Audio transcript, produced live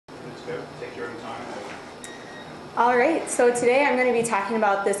to take your own time. All right, so today I'm going to be talking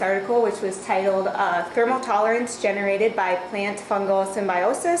about this article, which was titled Thermal Tolerance Generated by Plant-Fungal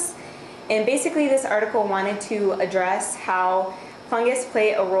Symbiosis. And basically this article wanted to address how fungus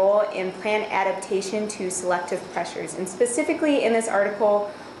play a role in plant adaptation to selective pressures. And specifically in this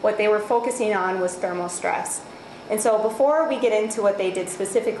article, what they were focusing on was thermal stress. And so before we get into what they did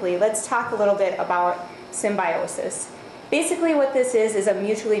specifically, let's talk a little bit about symbiosis. Basically what this is a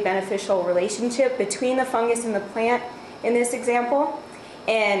mutually beneficial relationship between the fungus and the plant in this example.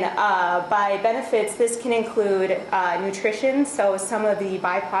 And by benefits, this can include nutrition, so some of the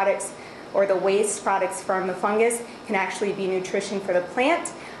byproducts or the waste products from the fungus can actually be nutrition for the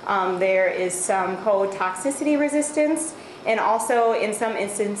plant. There is some co-toxicity resistance, and also in some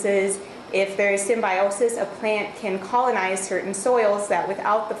instances, if there is symbiosis, a plant can colonize certain soils that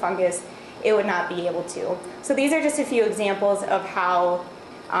without the fungus, it would not be able to. So these are just a few examples of how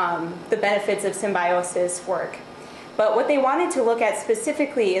the benefits of symbiosis work. But what they wanted to look at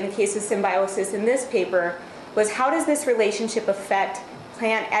specifically in the case of symbiosis in this paper was how does this relationship affect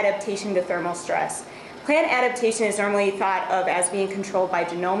plant adaptation to thermal stress. Plant adaptation is normally thought of as being controlled by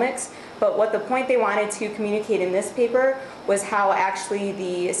genomics, but what the point they wanted to communicate in this paper was how actually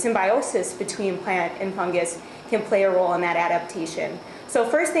the symbiosis between plant and fungus can play a role in that adaptation. So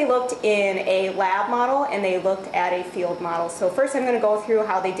first they looked in a lab model and they looked at a field model. So first I'm going to go through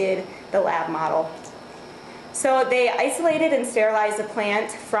how they did the lab model. So they isolated and sterilized the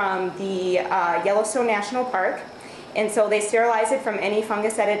plant from the Yellowstone National Park. And so they sterilized it from any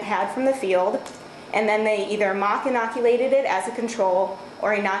fungus that it had from the field. And then they either mock inoculated it as a control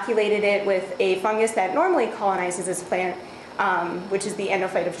or inoculated it with a fungus that normally colonizes this plant, which is the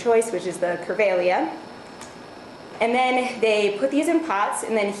endophyte of choice, which is the Curvalia. And then they put these in pots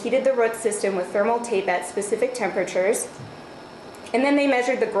and then heated the root system with thermal tape at specific temperatures. And then they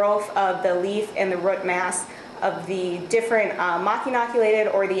measured the growth of the leaf and the root mass of the different mock inoculated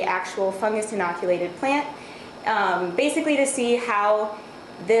or the actual fungus inoculated plant, basically to see how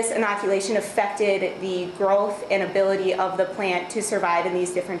this inoculation affected the growth and ability of the plant to survive in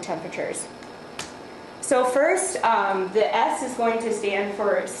these different temperatures. So first, the S is going to stand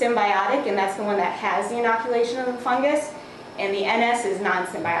for symbiotic, and that's the one that has the inoculation of the fungus, and the NS is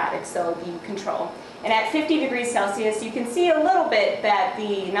non-symbiotic, so the control. And at 50 degrees Celsius, you can see a little bit that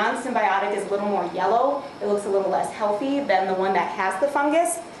the non-symbiotic is a little more yellow. It looks a little less healthy than the one that has the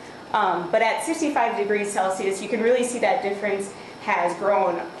fungus. But at 65 degrees Celsius, you can really see that difference has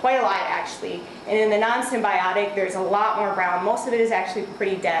grown quite a lot, actually. And in the non-symbiotic, there's a lot more brown. Most of it is actually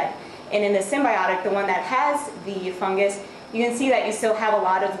pretty dead. And in the symbiotic, the one that has the fungus, you can see that you still have a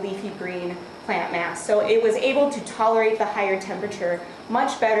lot of leafy green plant mass. So it was able to tolerate the higher temperature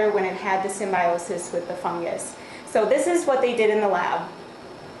much better when it had the symbiosis with the fungus. So this is what they did in the lab.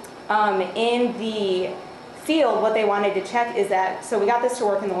 In the field, what they wanted to check is that, so we got this to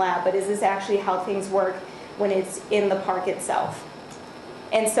work in the lab, but is this actually how things work when it's in the park itself?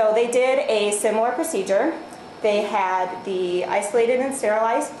 And so they did a similar procedure. They had the isolated and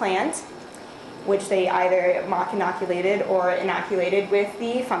sterilized plant, which they either mock inoculated or inoculated with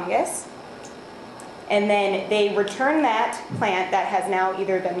the fungus. And then they returned that plant that has now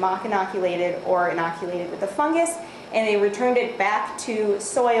either been mock inoculated or inoculated with the fungus, and they returned it back to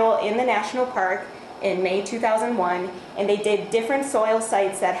soil in the national park in May 2001, and they did different soil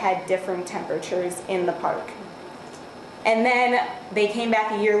sites that had different temperatures in the park. And then they came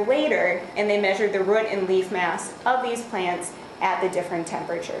back a year later and they measured the root and leaf mass of these plants at the different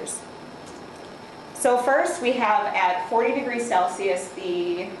temperatures. So first we have at 40 degrees Celsius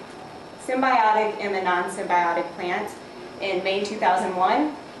the symbiotic and the non-symbiotic plant in May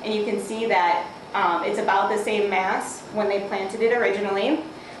 2001. And you can see that it's about the same mass when they planted it originally.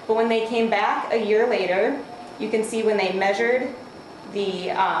 But when they came back a year later, you can see when they measured the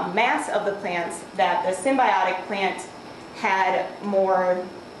mass of the plants that the symbiotic plant had more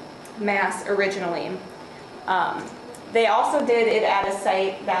mass originally. They also did it at a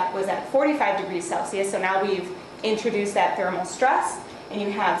site that was at 45 degrees Celsius, so now we've introduced that thermal stress, and you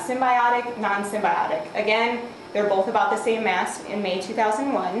have symbiotic, non-symbiotic. Again, they're both about the same mass in May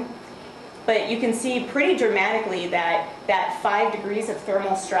 2001, but you can see pretty dramatically that 5 degrees of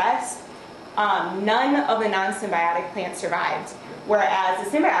thermal stress, none of the non-symbiotic plants survived, whereas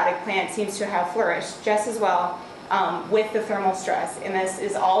the symbiotic plant seems to have flourished just as well with the thermal stress, and this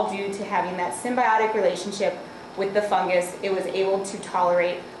is all due to having that symbiotic relationship with the fungus. It was able to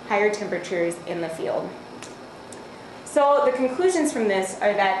tolerate higher temperatures in the field. So the conclusions from this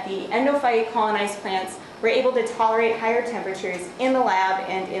are that the endophyte colonized plants were able to tolerate higher temperatures in the lab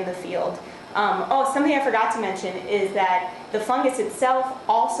and in the field. Oh, something I forgot to mention is that the fungus itself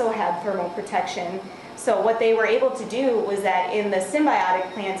also had thermal protection. So what they were able to do was that in the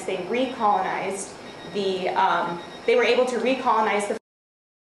symbiotic plants, they recolonized they were able to recolonize the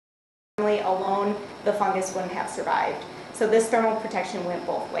family alone, the fungus wouldn't have survived. So this thermal protection went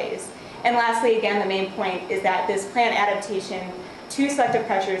both ways. And lastly, again, the main point is that this plant adaptation to selective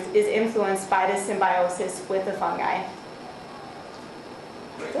pressures is influenced by this symbiosis with the fungi.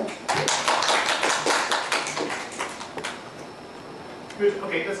 Good.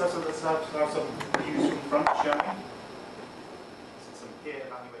 Okay, let's have some views from the front, shall we?